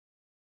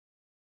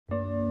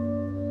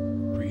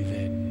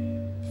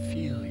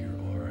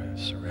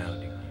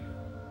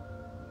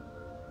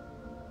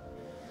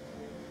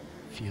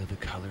feel the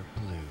color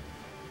blue.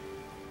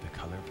 The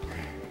color blue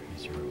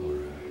is your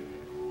aura.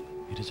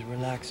 It is a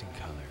relaxing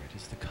color. It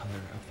is the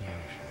color of the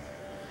ocean.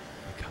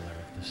 The color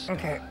of the sky.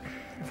 Okay,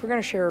 if we're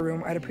gonna share a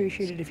room, I'd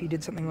appreciate it if you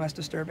did something less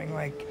disturbing,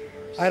 like,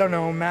 I don't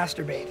know,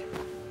 masturbate.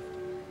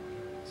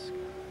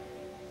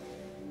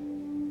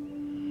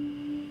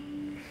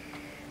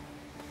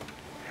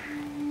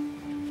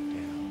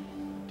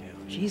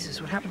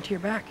 Jesus, what happened to your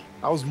back?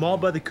 I was mauled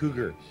by the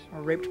cougar.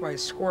 Or raped by a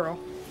squirrel.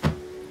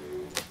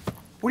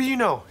 What do you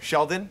know,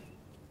 Sheldon?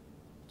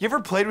 You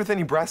ever played with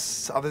any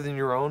breasts other than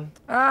your own?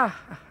 Ah,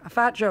 a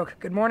fat joke.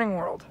 Good morning,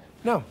 world.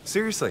 No,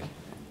 seriously.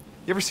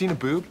 You ever seen a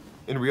boob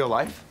in real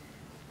life?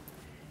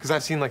 Because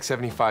I've seen like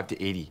 75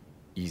 to 80,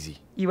 easy.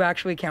 You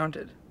actually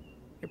counted.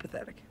 You're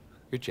pathetic.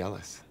 You're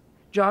jealous.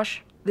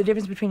 Josh, the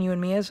difference between you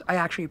and me is I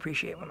actually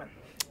appreciate women.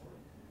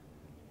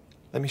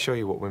 Let me show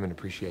you what women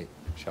appreciate,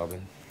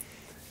 Sheldon.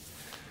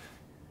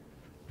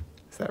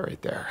 Is that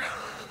right there?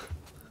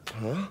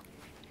 Huh?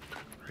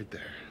 Right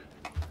there.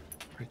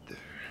 Right there.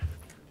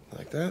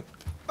 Like that?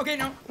 Okay,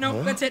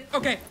 no, that's it.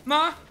 Okay,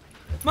 Ma!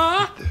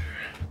 Ma!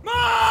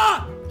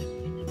 Ma!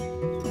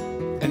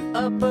 And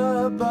up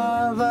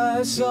above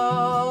us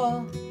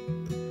all,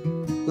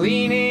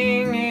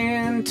 leaning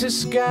into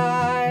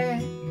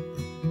sky,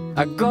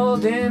 a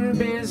golden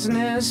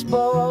business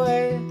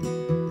boy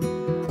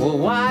will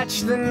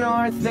watch the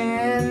north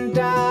end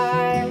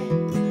die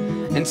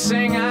and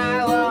sing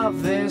I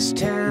love this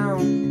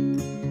town.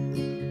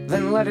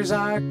 Then letters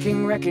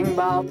arcing wrecking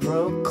ball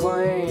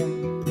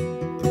proclaim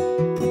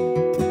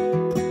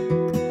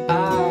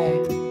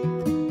I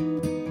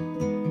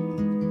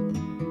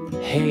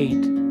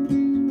hate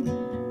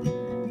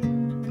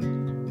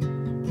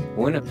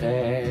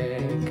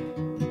Winnipeg.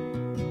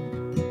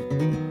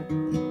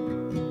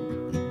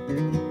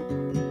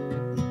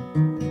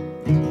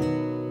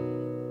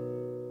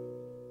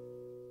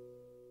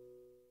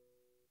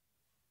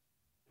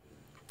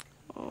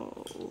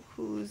 Oh,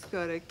 who's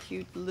got a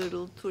cute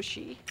little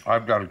tushy?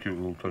 I've got a cute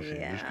little tushy.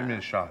 Yeah. Just give me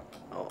a shot.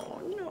 Oh,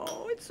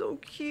 no, it's so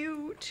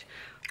cute.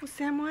 Well,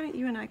 Sam, why don't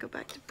you and I go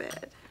back to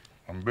bed?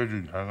 I'm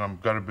busy.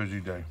 I've got a busy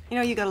day. You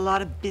know, you got a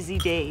lot of busy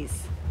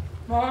days.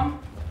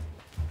 Mom,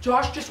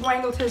 Josh just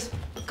wangled his...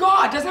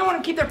 God, doesn't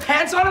anyone keep their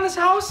pants on in this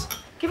house?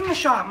 Give him a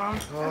shot, Mom.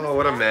 Oh,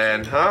 what a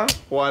man, huh?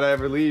 Why'd I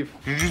ever leave?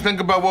 Did you think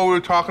about what we were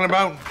talking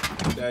about?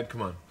 Dad,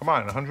 come on. Come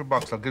on,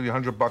 $100. I'll give you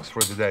 $100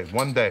 for the day.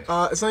 One day.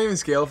 It's not even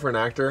scale for an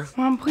actor.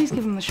 Mom, please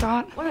give him the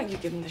shot. Why don't you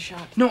give him the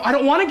shot? No, I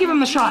don't want to give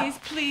him the shot. Please,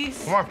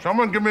 please. Come on,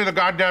 someone give me the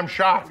goddamn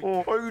shot.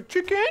 Oh, are you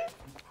chicken?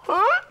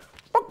 Huh?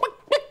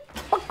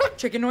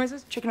 Chicken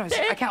noises? Chicken noises.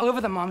 I can't live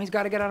with him, Mom. He's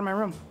got to get out of my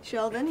room.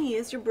 Sheldon, he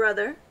is your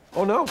brother.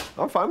 Oh, no.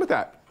 I'm fine with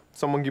that.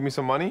 Someone give me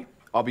some money.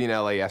 I'll be in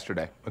LA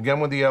yesterday. Again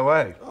with the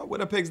LA.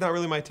 Winnipeg's not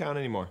really my town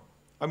anymore.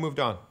 I moved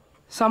on.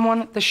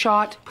 Someone, the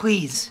shot,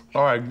 please.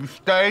 All right, you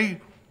stay.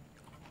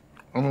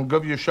 I'm gonna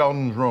give you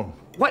Sheldon's room.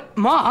 What,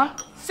 Ma?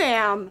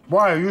 Sam.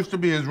 Why? It used to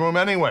be his room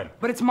anyway.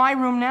 But it's my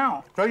room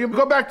now. So you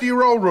go back to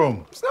your old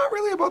room. It's not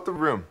really about the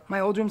room.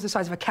 My old room's the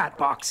size of a cat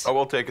box. Oh,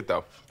 we'll take it,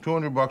 though.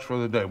 $200 for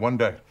the day, one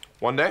day.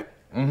 One day?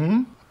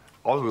 Mm-hmm.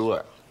 I'll do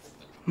it.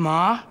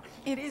 Ma?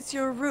 It is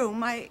your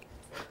room.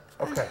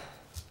 Okay.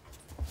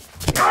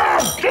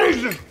 Oh,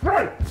 Jesus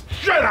Christ!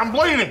 Shit, I'm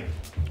bleeding!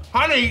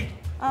 Honey!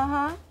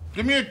 Uh-huh.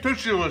 Give me a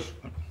tissue.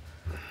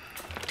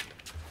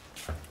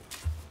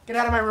 Get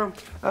out of my room.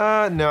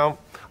 No.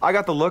 I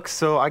got the looks,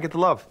 so I get the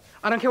love.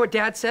 I don't care what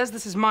Dad says.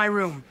 This is my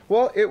room.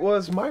 Well, it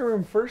was my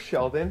room first,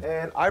 Sheldon,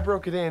 and I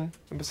broke it in.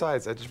 And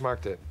besides, I just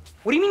marked it.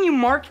 What do you mean you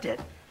marked it?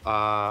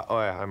 Oh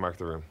yeah, I marked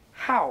the room.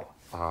 How?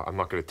 I'm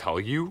not gonna tell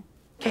you.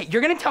 Okay,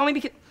 you're gonna tell me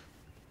because...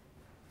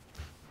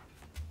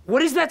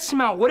 What is that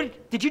smell?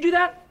 Did you do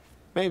that?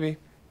 Maybe.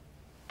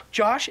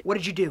 Josh, what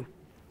did you do?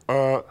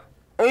 I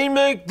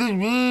make the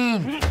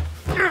room.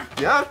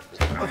 Yeah?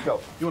 Let's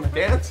go. You wanna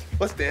dance?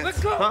 Let's dance. Let's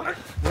go. Huh?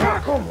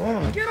 Yeah, come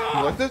on. Get off.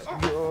 You want this?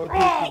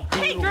 Oh,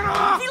 hey, get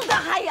off.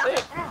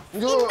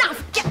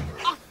 Enough! Get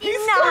off! He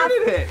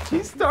started it.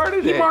 He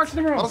started it. He marked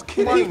the room. I was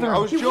kidding. I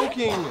was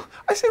joking.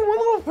 I say one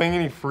little thing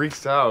and he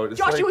freaks out. It's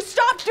Josh, like... you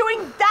stop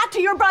doing that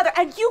to your brother.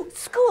 And you,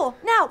 school.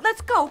 Now,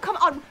 let's go. Come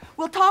on.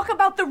 We'll talk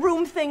about the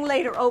room thing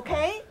later,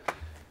 okay?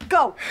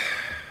 Go.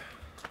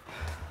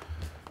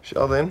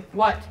 Sheldon.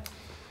 What?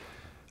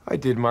 I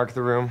did mark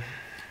the room.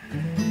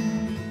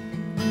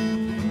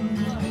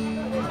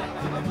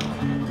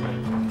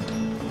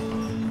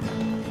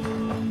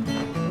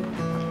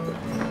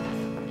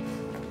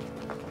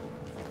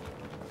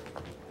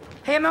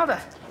 Hey,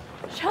 Imelda.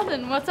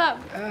 Sheldon, what's up?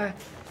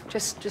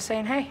 Just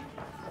saying hey.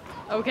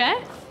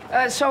 Okay.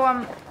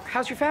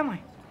 How's your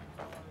family?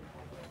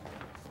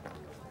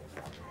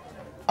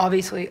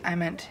 Obviously, I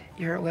meant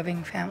your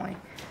living family,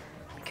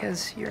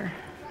 because your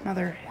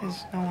mother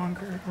is no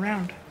longer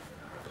around.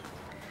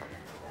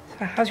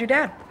 So, how's your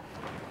dad?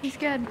 He's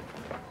good.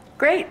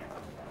 Great.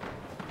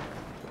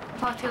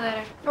 Talk to you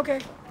later. Okay.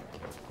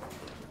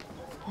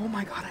 Oh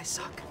my God, I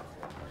suck.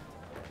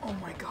 Oh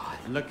my God.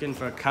 Looking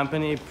for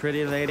company,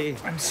 pretty lady?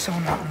 I'm so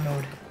not in the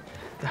mood.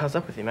 The hell's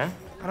up with you, man?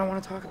 I don't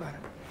want to talk about it.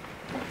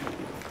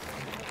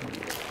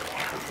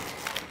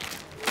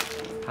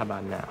 How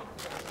about now?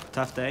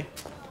 Tough day?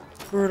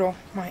 Brutal.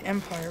 My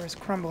empire is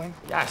crumbling.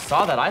 Yeah, I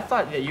saw that. I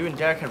thought that you and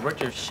Derek had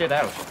worked your shit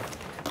out.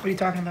 What are you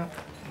talking about?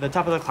 The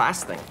top of the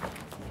class thing.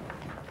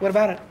 What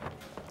about it?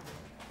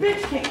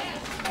 Bitch king!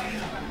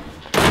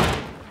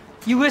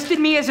 You listed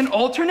me as an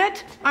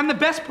alternate? I'm the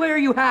best player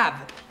you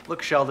have.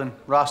 Look, Sheldon,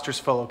 roster's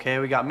full, okay?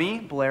 We got me,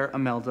 Blair,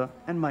 Imelda,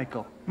 and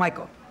Michael.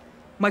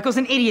 Michael's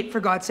an idiot, for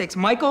God's sakes.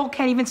 Michael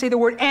can't even say the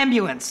word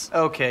ambulance.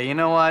 Okay, you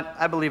know what?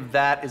 I believe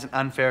that is an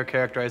unfair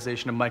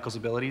characterization of Michael's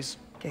abilities.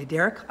 Okay,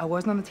 Derek, I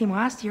wasn't on the team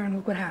last year, and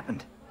look what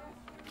happened.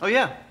 Oh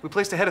yeah, we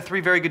placed ahead of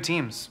 3 very good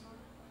teams.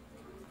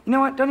 You know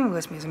what? Don't even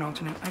list me as an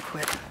alternate. I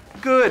quit.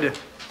 Good.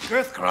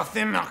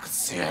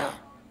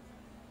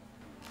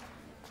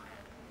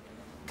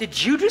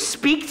 Did you just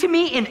speak to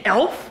me in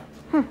Elf?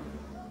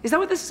 Is that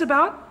what this is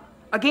about?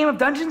 A game of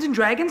Dungeons and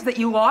Dragons that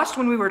you lost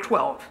when we were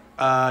 12?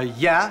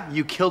 Yeah,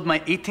 you killed my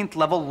 18th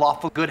level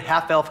lawful good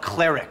half-elf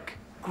cleric.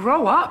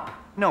 Grow up.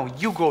 No,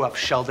 you grow up,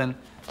 Sheldon.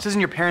 This isn't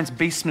your parents'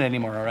 basement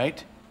anymore, all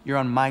right? You're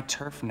on my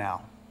turf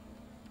now.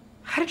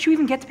 How did you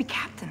even get to be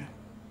captain?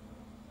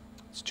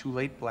 It's too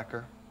late,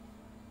 Blecher.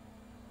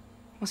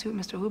 We'll see what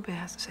Mr. Lupe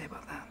has to say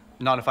about that.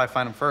 Not if I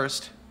find him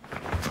first.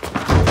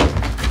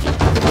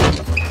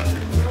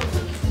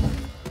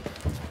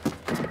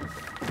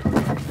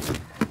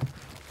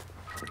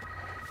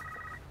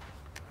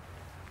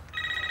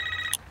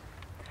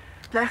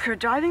 Blecher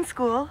driving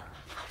school.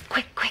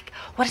 Quick.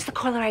 What does the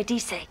caller ID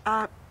say?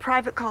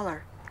 Private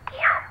caller.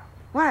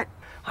 What?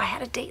 I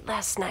had a date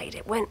last night.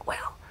 It went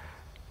well.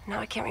 Now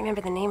I can't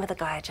remember the name of the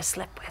guy I just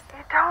slept with.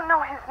 You don't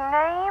know his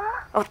name?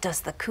 Oh,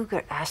 does the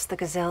cougar ask the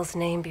gazelle's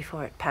name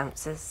before it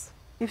pounces?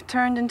 You've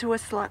turned into a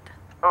slut.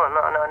 Oh,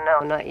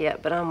 no, not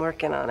yet, but I'm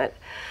working on it.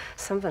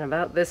 Something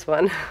about this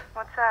one.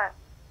 What's that?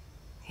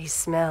 He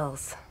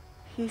smells.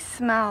 He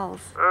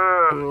smells.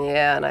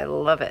 Yeah, and I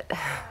love it.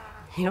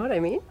 You know what I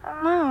mean?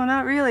 No,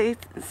 not really.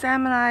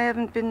 Sam and I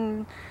haven't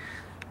been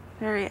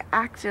very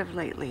active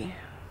lately.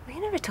 Well,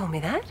 you never told me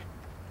that.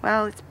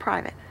 Well, it's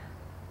private.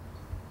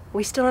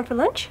 We still on for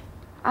lunch?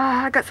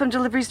 I got some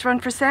deliveries to run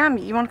for Sam.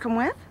 You want to come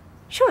with?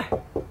 Sure.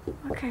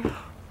 Okay.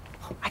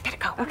 Oh, I better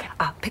go. Okay.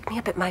 Pick me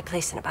up at my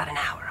place in about an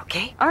hour,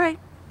 okay? All right.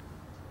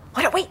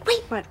 Wait.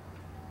 What?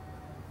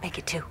 Make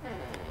it 2.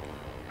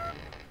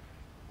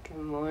 Good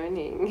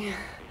morning,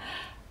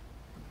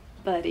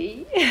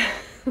 buddy.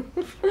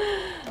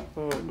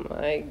 Oh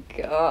my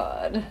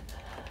God.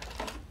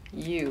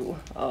 You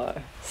are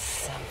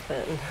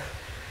something.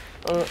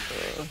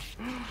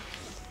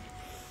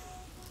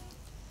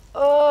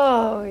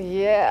 Oh,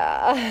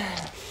 yeah.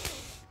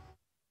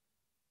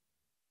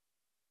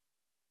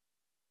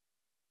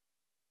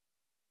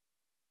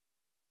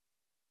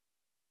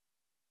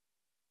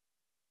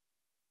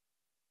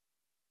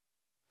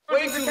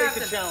 Way too late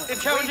to challenge.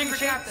 It's challenging for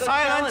captain.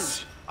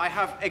 Silence! I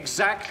have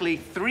exactly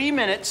 3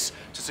 minutes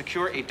to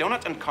secure a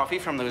donut and coffee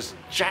from those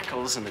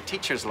jackals in the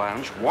teacher's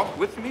lounge. Walk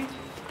with me.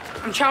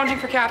 I'm challenging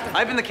for captain.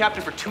 I've been the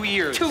captain for 2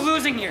 years. 2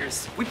 losing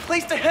years. We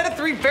placed ahead of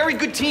 3 very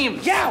good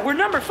teams. Yeah, we're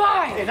number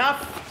 5.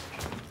 Enough!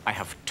 I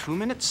have 2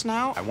 minutes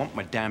now. I want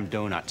my damn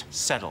donut.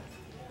 Settle.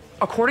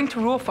 According to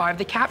Rule 5,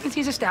 the captaincy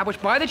is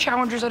established by the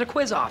challengers at a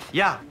quiz-off.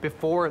 Yeah,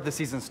 before the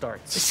season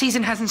starts. The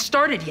season hasn't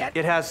started yet.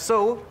 It has,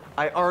 so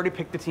I already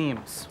picked the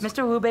teams.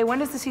 Mr. Lube, when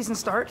does the season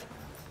start?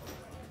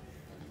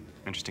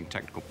 Interesting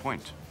technical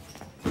point.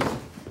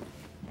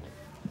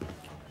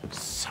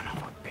 Son of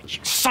a bitch.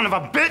 You son of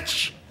a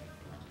bitch!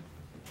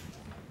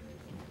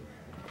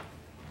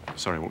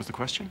 Sorry, what was the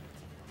question?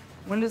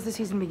 When does the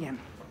season begin?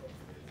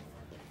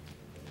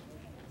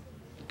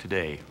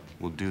 Today,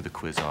 we'll do the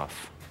quiz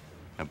off.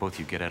 Now both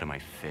you get out of my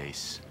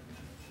face.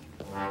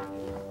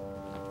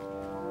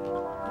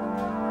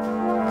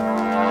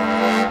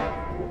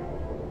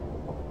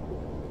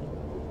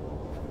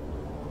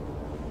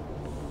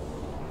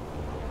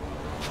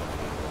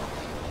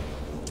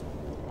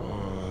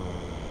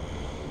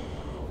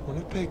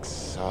 Winnipeg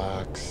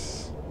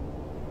sucks.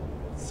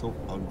 It's so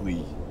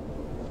ugly,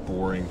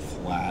 boring,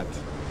 flat,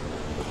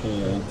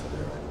 cold.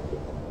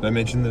 Did I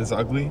mention that it's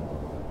ugly?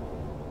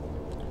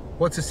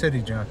 What's a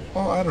city, John?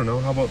 Oh, I don't know.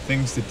 How about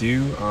things to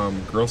do?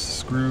 Girls to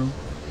screw?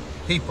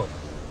 People.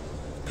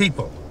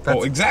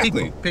 Oh,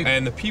 exactly. People.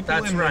 And the people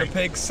That's in right.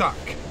 Winnipeg suck.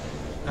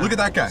 Look at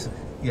that guy.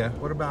 Yeah,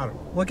 what about him?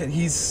 Look at,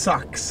 he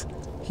sucks.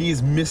 He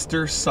is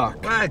Mr.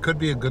 Suck. Well, it could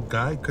be a good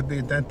guy. Could be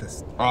a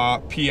dentist.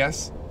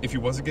 P.S. If he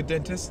was a good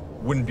dentist,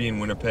 wouldn't be in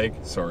Winnipeg.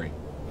 Sorry.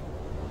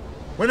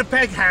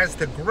 Winnipeg has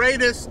the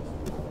greatest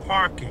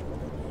parking.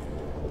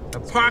 The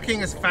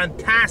parking is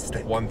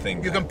fantastic. One thing,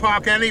 You Dad. can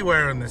park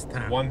anywhere in this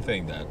town. One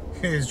thing, Dad.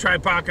 You try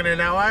parking in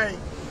L.A.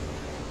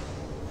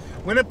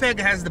 Winnipeg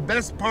has the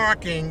best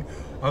parking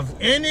of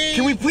any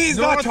Can we please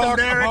not North talk about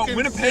American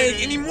Winnipeg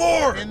city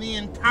anymore? in the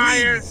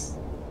entire... Please.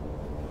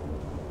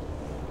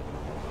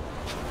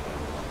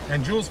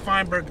 And Jules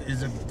Feinberg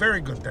is a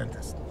very good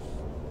dentist.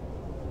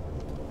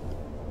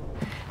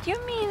 Do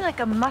you mean like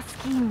a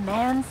musky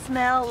man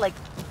smell, like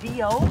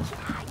D.O.?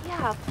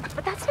 Yeah,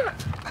 but that's not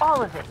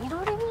all of it. You know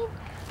what I mean?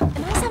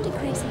 Am I sounding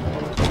crazy?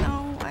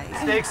 No,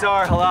 Steaks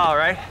are halal,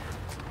 right?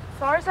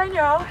 far as I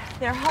know,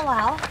 they're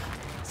halal.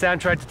 Sam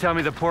tried to tell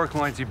me the pork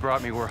loins you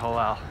brought me were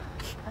halal.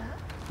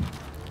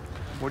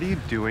 What are you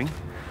doing?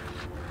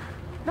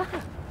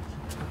 Nothing.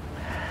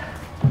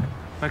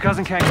 My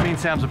cousin can't clean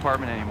Sam's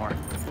apartment anymore.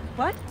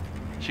 What?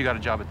 She got a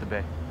job at the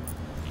Bay.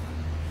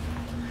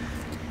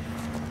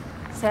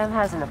 Sam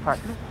has an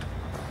apartment.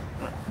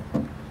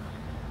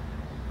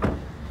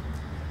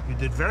 You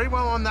did very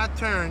well on that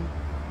turn,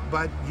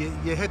 but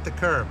you hit the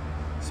curb.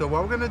 So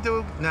what we're gonna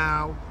do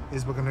now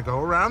is we're gonna go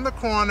around the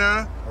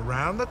corner,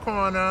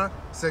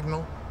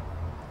 signal,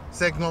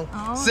 signal,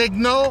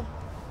 signal.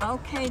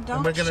 Okay, don't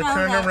And we're gonna shout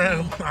turn at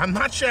around. me. I'm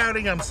not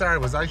shouting, I'm sorry.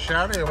 Was I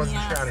shouting? I wasn't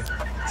Yes. shouting.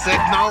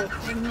 Signal.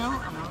 Signal?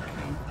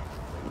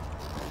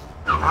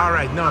 Okay. All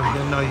right, no,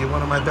 you're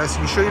one of my best.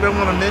 You sure you don't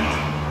want a mint?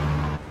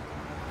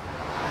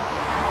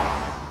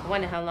 I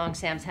wonder how long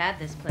Sam's had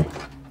this place.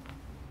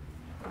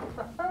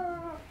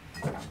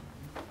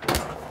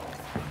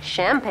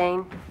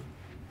 Champagne.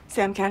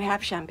 Sam can't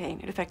have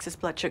champagne. It affects his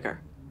blood sugar.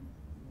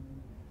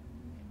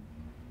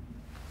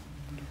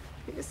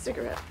 Take a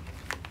cigarette.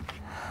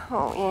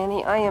 Oh,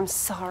 Annie, I am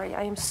sorry.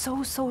 I am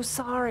so, so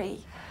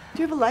sorry.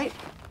 Do you have a light?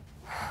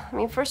 I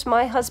mean, first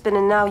my husband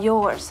and now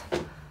yours.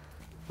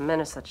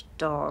 Men are such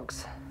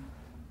dogs.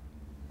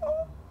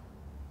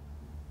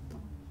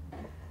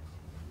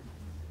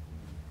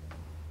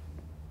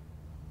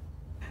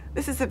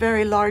 This is a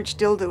very large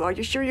dildo. Are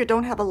you sure you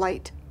don't have a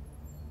light?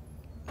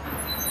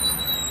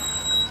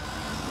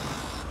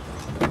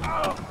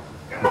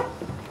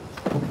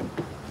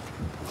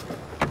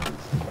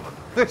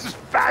 This is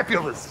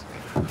fabulous.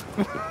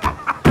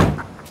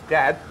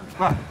 Dad,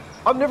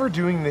 I'm never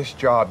doing this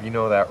job. You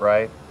know that,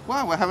 right?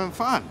 Well, we're having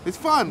fun. It's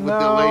fun with No,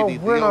 the lady.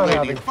 we're the old not lady.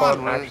 having It's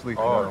fun, right? actually.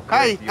 Oh, Oh,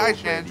 hi, the hi, old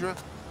Chandra.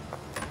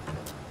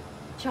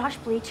 Josh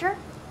Blecher?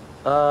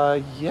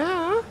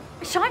 Yeah.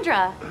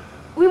 Chandra,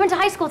 we went to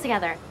high school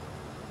together.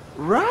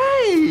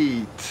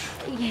 Right.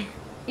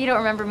 You don't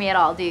remember me at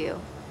all, do you?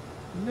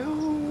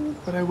 No,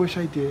 but I wish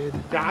I did.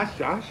 Josh.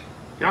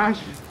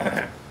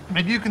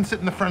 Maybe you can sit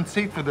in the front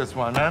seat for this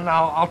one, and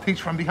I'll teach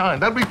from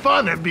behind. That'll be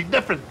fun. It'll be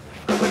different.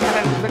 What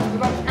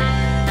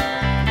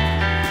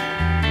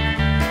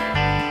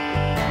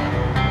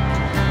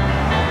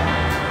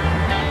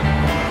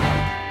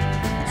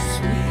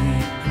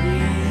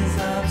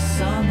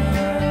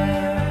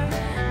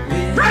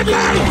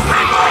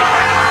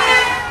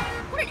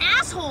an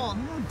asshole!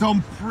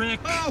 Dumb prick.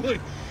 Holy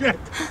shit.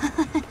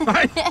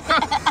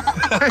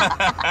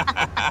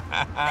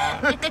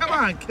 Come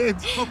on,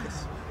 kids.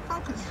 Focus.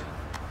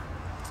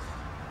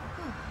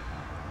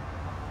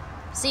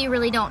 So you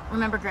really don't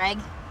remember Greg?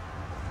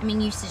 I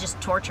mean, you used to just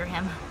torture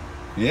him.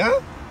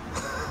 Yeah?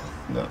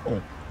 No.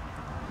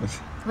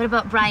 What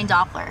about Brian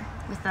Doppler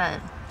with the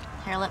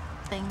hair lip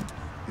thing?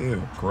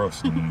 Ew,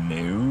 gross.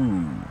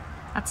 No.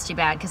 That's too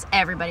bad, because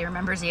everybody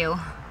remembers you.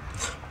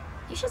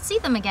 You should see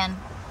them again.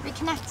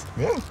 Reconnect.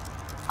 Yeah.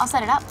 I'll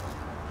set it up.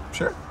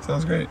 Sure.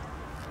 Sounds great.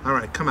 All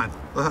right, come on.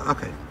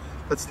 Okay.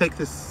 Let's take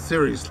this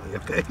seriously,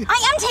 okay?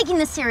 I am taking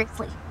this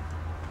seriously.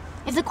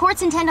 If the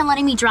courts intend on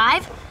letting me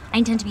drive, I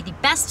intend to be the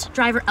best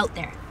driver out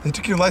there. They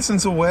took your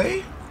license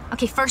away?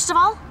 Okay, first of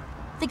all,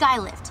 the guy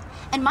lived.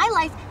 And my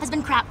life has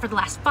been crap for the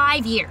last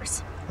 5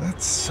 years. That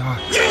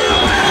sucks.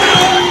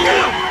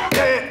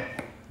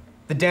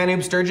 The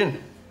Danube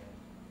sturgeon.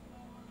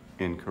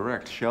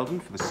 Incorrect. Sheldon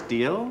for the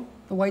steal?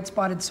 The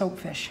white-spotted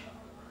soapfish.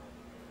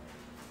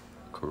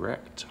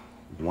 Correct.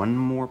 One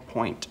more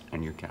point,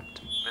 and you're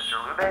captain. Mr.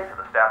 Lube to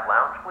the staff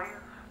lounge, please.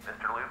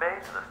 Mr.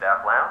 Lube to the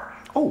staff lounge.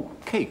 Oh,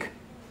 cake.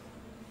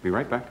 Be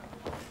right back.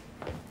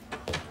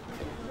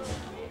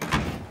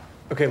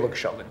 Okay, look,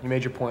 Sheldon, you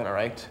made your point, all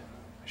right?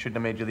 I shouldn't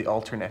have made you the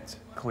alternate,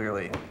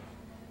 clearly.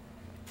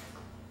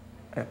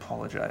 I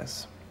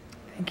apologize.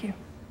 Thank you.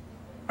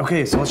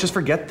 Okay, so let's just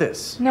forget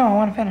this. No, I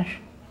want to finish.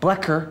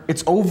 Blecher,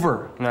 it's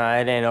over. Nah,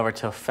 it ain't over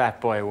till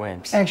Fat Boy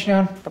wins. Thanks,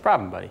 John. No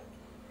problem, buddy.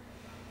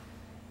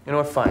 You know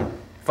what, fine.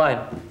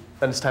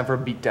 Then it's time for a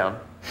beatdown.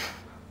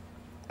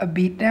 A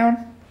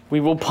beatdown? We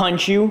will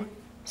punch you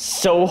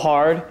so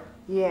hard.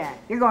 Yeah,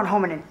 you're going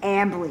home in an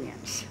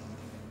ambulance.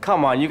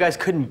 Come on, you guys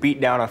couldn't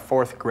beat down a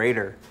 4th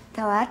grader.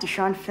 Tell that to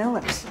Sean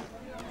Phillips.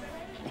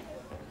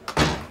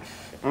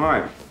 All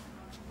right.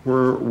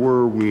 Where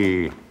were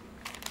we?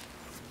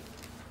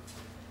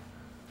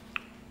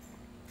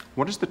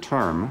 What is the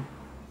term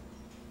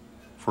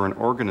for an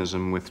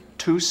organism with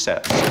 2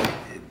 sets?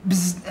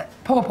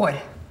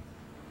 Poapoid.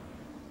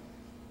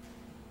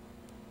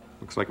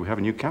 Looks like we have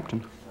a new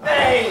captain.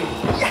 Hey!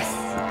 Yes!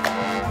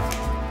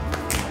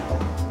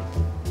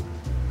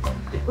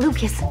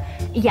 Lucas,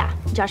 yeah,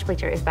 Josh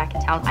Blecher is back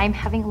in town. I'm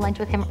having lunch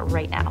with him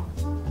right now.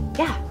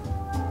 Yeah.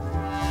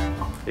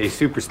 Hey,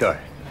 superstar.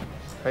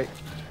 Hey.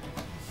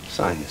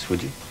 Sign this,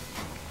 would you?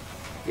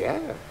 Yeah.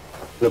 I'm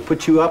gonna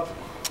put you up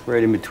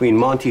right in between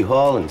Monty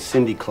Hall and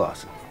Cindy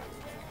Clausen.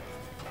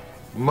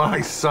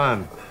 My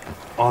son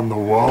on the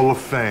Wall of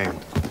Fame.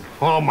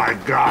 Oh, my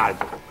God.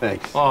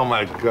 Thanks. Oh,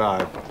 my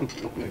God.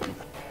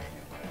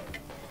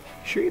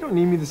 Sure you don't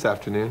need me this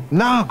afternoon?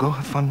 No, go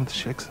have fun with the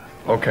chicks.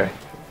 Okay.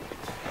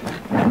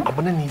 I'm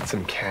gonna need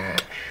some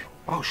cash.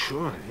 Oh,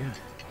 sure, yeah.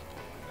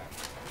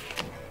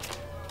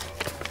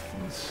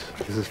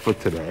 This is for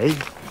today.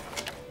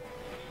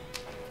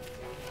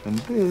 And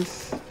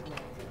this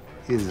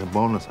is a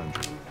bonus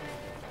entry.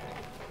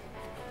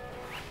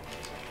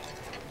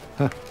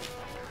 Huh.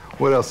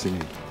 What else do you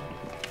need?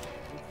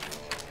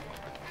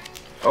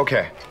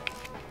 Okay.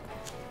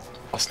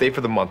 I'll stay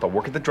for the month. I'll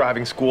work at the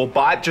driving school,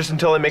 but just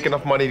until I make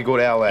enough money to go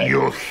to LA.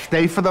 You'll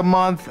stay for the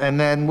month, and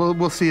then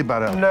we'll see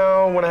about it.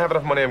 No, when I have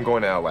enough money, I'm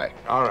going to LA.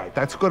 All right,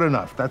 that's good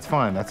enough. That's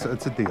fine. That's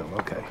a deal.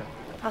 Okay.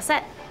 All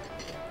set.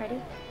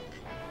 Ready?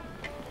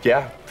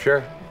 Yeah,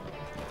 sure.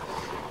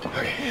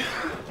 Okay.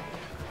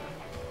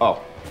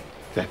 Oh,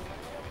 yeah.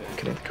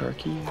 Can I have the car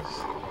keys?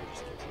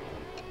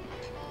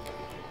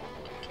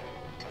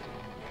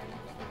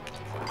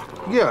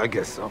 Yeah, I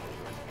guess so.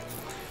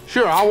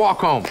 Sure, I'll walk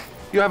home.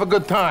 You have a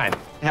good time.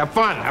 Have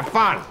fun, have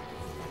fun.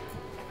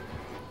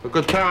 A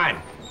good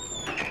time.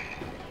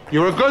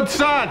 You're a good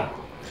son.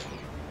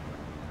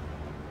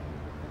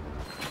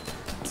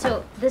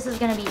 So this is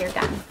gonna be your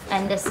gun,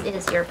 and this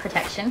is your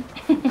protection.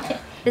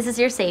 This is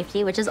your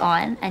safety, which is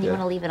on, and you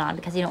want to leave it on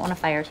because you don't want to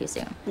fire too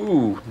soon.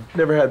 Ooh,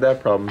 never had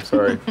that problem,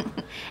 sorry.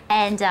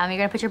 And you're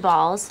gonna put your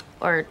balls,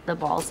 or the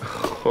balls,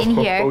 in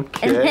here,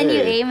 Okay. and then you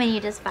aim and you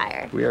just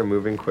fire. We are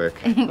moving quick.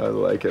 I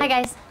like it. Hi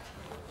guys.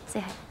 Say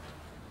hi.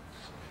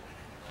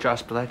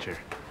 Josh Blecher.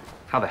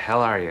 How the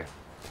hell are you?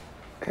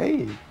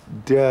 Hey,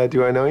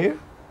 do I know you?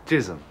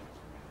 Jism.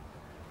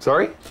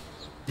 Sorry?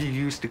 You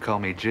used to call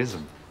me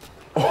Jism.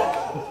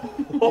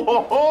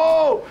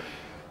 Oh,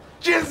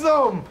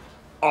 Jism!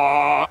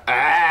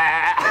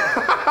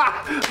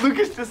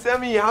 Lucas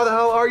Desemi, how the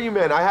hell are you,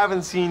 man? I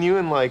haven't seen you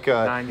in like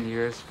 9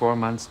 years, 4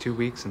 months, 2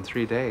 weeks, and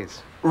 3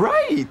 days.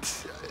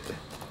 Right!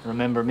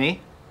 Remember me?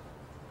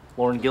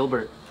 Lauren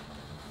Gilbert.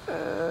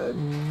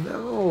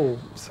 No.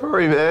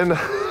 Sorry, man.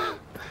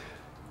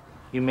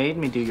 You made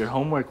me do your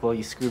homework while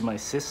you screwed my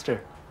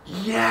sister.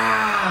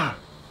 Yeah!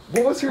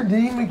 What was her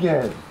name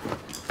again?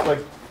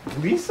 Like,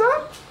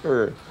 Lisa?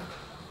 Or...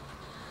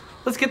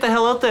 Let's get the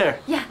hell out there.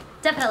 Yeah,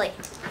 definitely.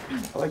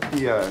 I like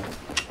the,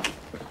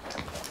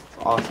 it's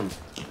awesome.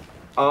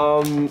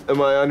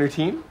 Am I on your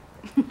team?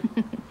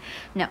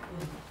 No.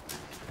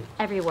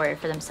 Every warrior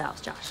for themselves,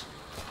 Josh.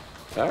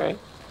 All right.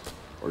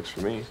 Works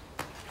for me.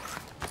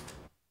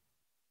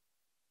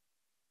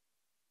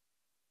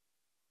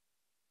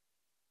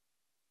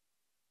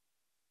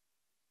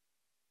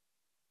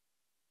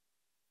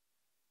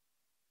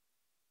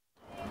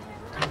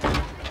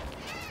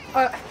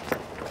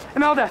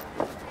 Imelda,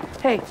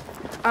 hey,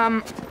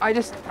 I'm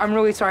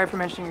really sorry for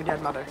mentioning your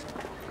dead mother.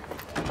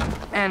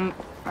 And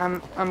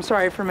I'm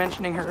sorry for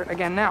mentioning her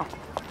again now.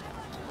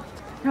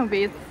 No,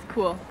 B, it's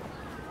cool.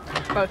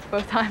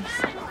 Both times.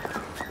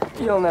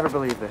 You'll never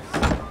believe this.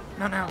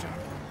 Not now, John.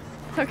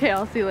 Okay,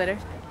 I'll see you later.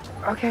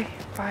 Okay,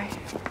 bye.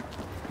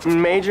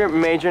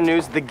 Major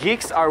news. The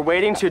geeks are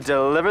waiting to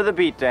deliver the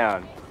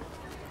beatdown.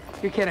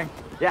 You're kidding.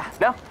 Yeah,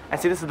 no. And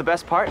see, this is the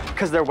best part,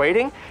 because they're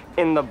waiting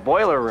in the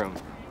boiler room.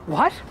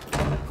 What?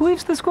 Who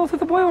leaves the school through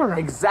the boiler room?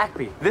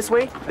 Exactly. This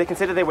way, they can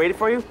say that they waited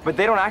for you, but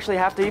they don't actually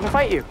have to even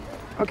fight you.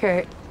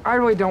 Okay, I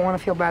really don't want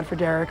to feel bad for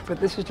Derek,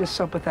 but this is just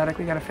so pathetic.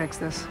 We gotta fix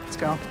this. Let's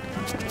go.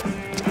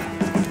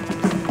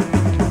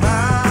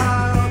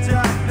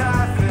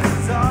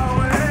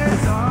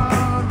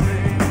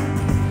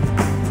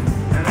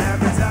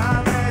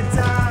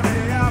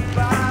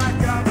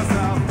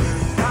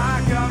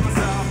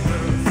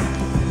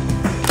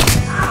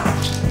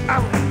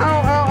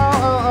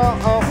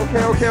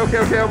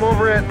 Okay, I'm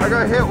over it. I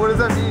got hit. What does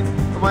that mean?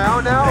 Am I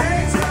out now?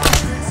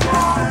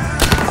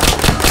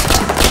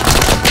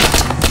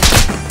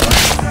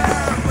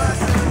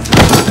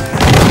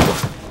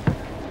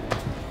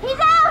 He's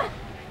out!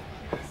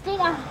 Stay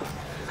down.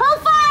 Hold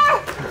fire!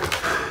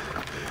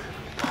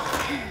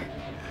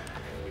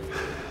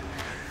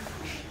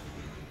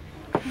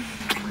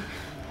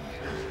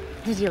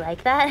 Did you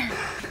like that?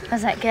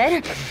 Was that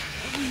good?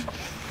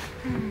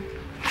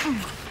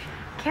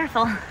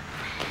 Careful.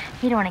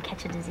 You don't want to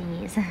catch a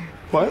disease.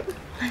 What?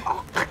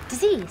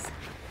 Disease.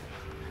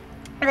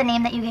 The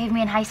name that you gave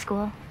me in high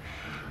school.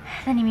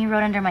 The name you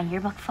wrote under my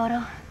yearbook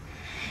photo.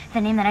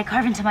 The name that I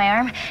carve into my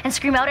arm and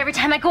scream out every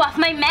time I go off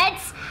my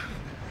meds.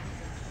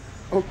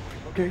 Oh,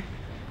 okay.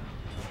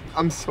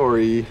 I'm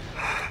sorry.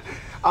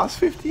 I was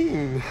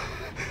 15.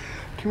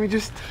 Can we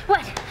just...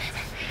 What?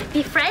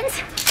 Be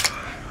friends?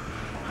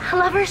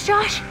 Lovers,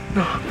 Josh?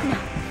 No.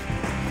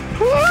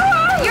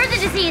 You're the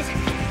disease.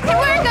 And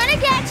we're gonna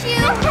get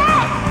you.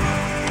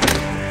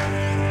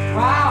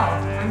 Wow,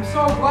 I'm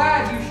so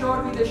glad you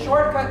showed me the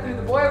shortcut through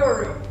the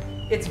boiler room.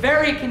 It's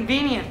very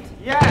convenient.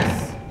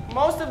 Yes.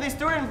 Most of the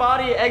student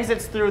body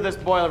exits through this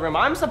boiler room.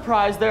 I'm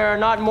surprised there are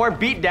not more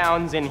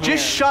beatdowns in here.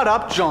 Just shut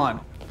up, John.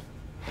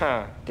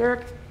 Huh.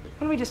 Derek, why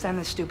don't we just end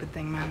this stupid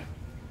thing, man?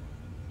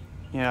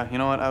 Yeah, you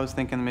know what? I was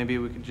thinking maybe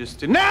we could just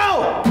do...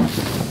 No!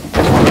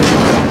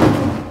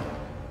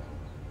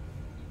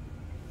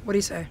 What do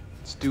you say?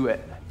 Let's do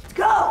it. Let's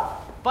go!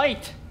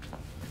 Fight!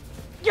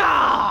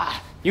 Yeah!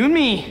 You and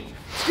me.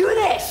 Let's do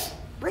this!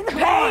 Bring the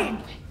pain!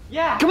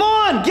 Yeah. Come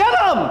on, get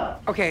him!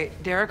 Okay,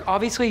 Derek,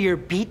 obviously your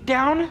beat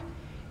down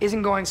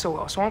isn't going so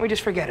well, so why don't we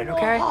just forget it,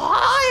 okay?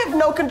 I have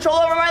no control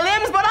over my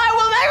limbs, but I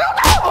will never.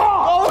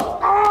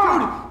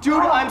 Oh, dude,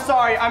 I'm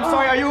sorry. I'm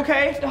sorry. Are you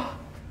okay?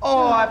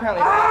 Oh,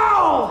 apparently.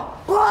 Ow!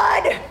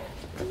 Blood!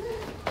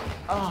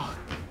 Oh.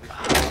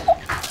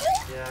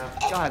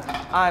 Yeah. God,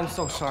 I'm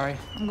so sorry.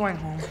 I'm going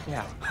home.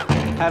 Yeah.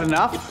 Had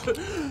enough?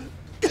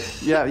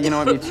 Yeah, you know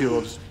what, me too.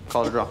 We'll just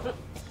call it a draw.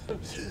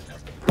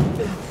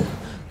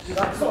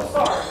 I'm so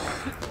sorry.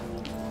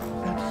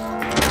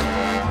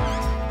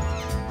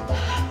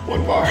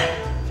 One bar.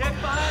 Check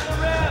behind the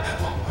rim.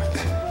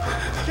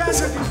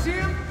 Chandler, can you see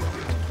him?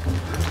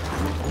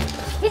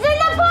 He's in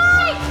the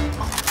bike!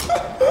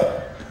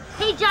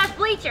 Hey, Josh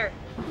Blecher.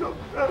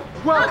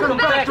 Welcome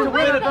back to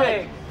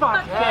Winnipeg,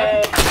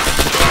 fuckhead.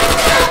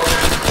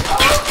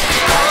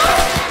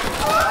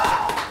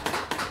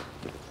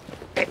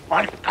 Hey,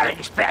 what? Got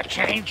any spare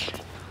change?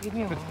 Leave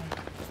me alone.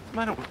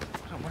 What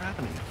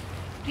happened to you?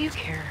 Do you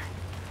care?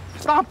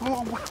 Stop!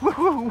 What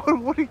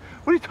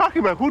are you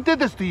talking about? Who did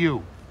this to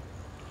you?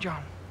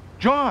 John.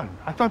 John?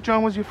 I thought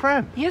John was your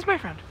friend. He is my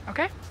friend,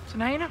 okay? So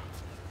now you know.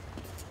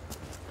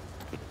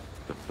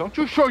 Don't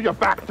you show your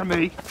back to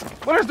me.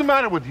 What is the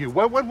matter with you?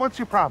 What's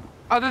your problem?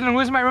 Other than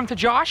losing my room to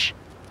Josh?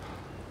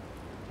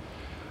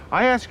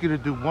 I asked you to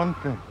do one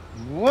thing.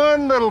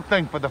 One little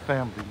thing for the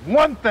family.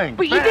 One thing.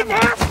 But you didn't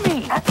ask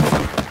me!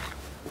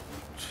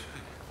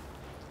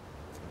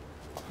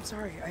 I'm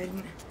sorry, I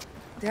didn't...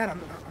 Dad,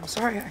 I'm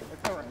sorry.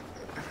 It's all right.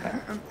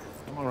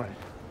 I'm all right.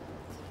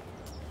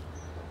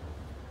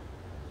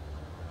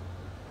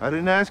 I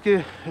didn't ask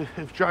you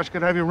if Josh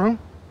could have your room?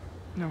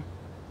 No.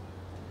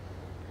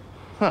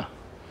 Huh.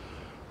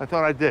 I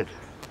thought I did.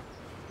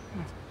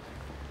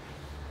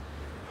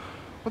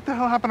 What the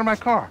hell happened to my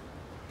car?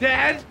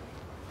 Dad?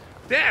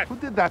 Dad! Who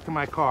did that to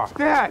my car?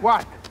 Dad!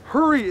 What?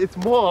 Hurry, it's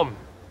Mom.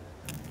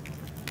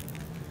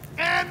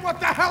 And what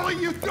the hell are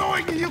you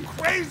doing? Are you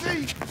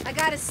crazy? I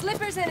got his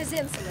slippers and his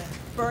insulin.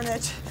 Burn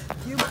it.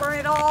 You burn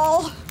it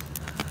all.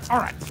 All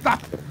right,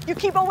 stop. You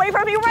keep away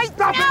from me right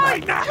now. Stop it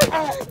right now.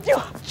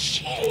 You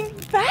cheating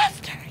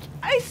bastard.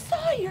 I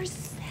saw your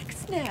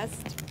sex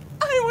nest.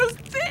 I was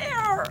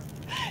there.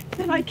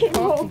 Then I came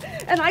home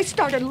and I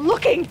started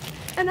looking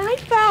and I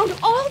found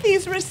all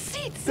these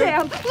receipts,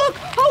 Sam. Look,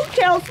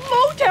 hotels,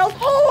 motels,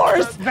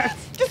 whores.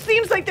 Just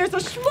seems like there's a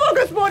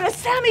smorgasbord of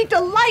Sammy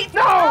delight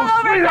all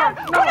over sweetheart,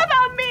 town. no. What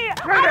about me?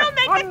 I don't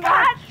make the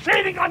cut.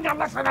 Cheating on you,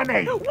 listen to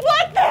me.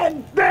 What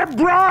then? They're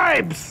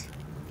bribes.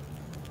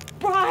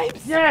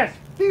 Bribes? Yes,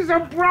 these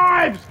are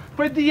bribes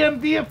for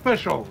DMV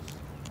officials.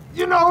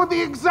 You know, the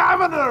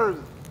examiners.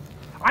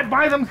 I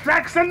buy them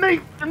sex and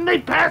they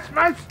pass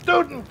my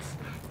students.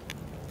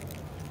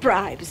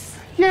 Bribes?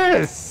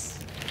 Yes.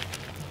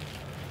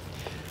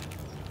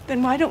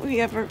 Then why don't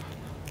we ever...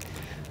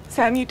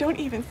 Sam, you don't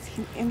even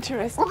seem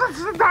interested. Well, this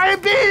is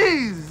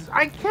diabetes.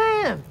 I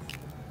can't.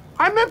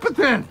 I'm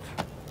impotent.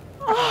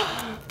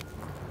 Oh,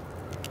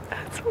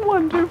 that's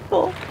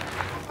wonderful.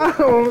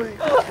 Oh,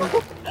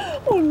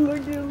 oh,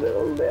 look, your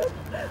little lip.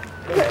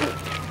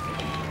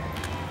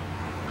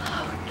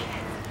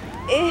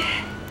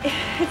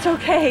 It's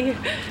okay.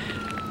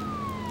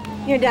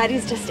 Your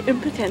daddy's just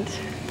impotent.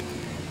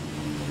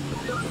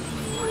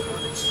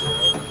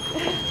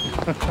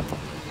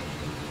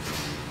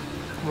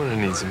 I'm gonna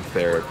need some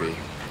therapy.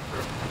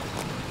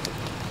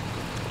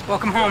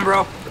 Welcome home,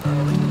 bro.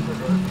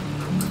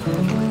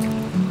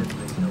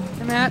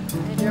 Hey, Matt.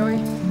 Hey, Joey.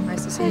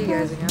 Nice to see you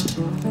guys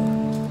again.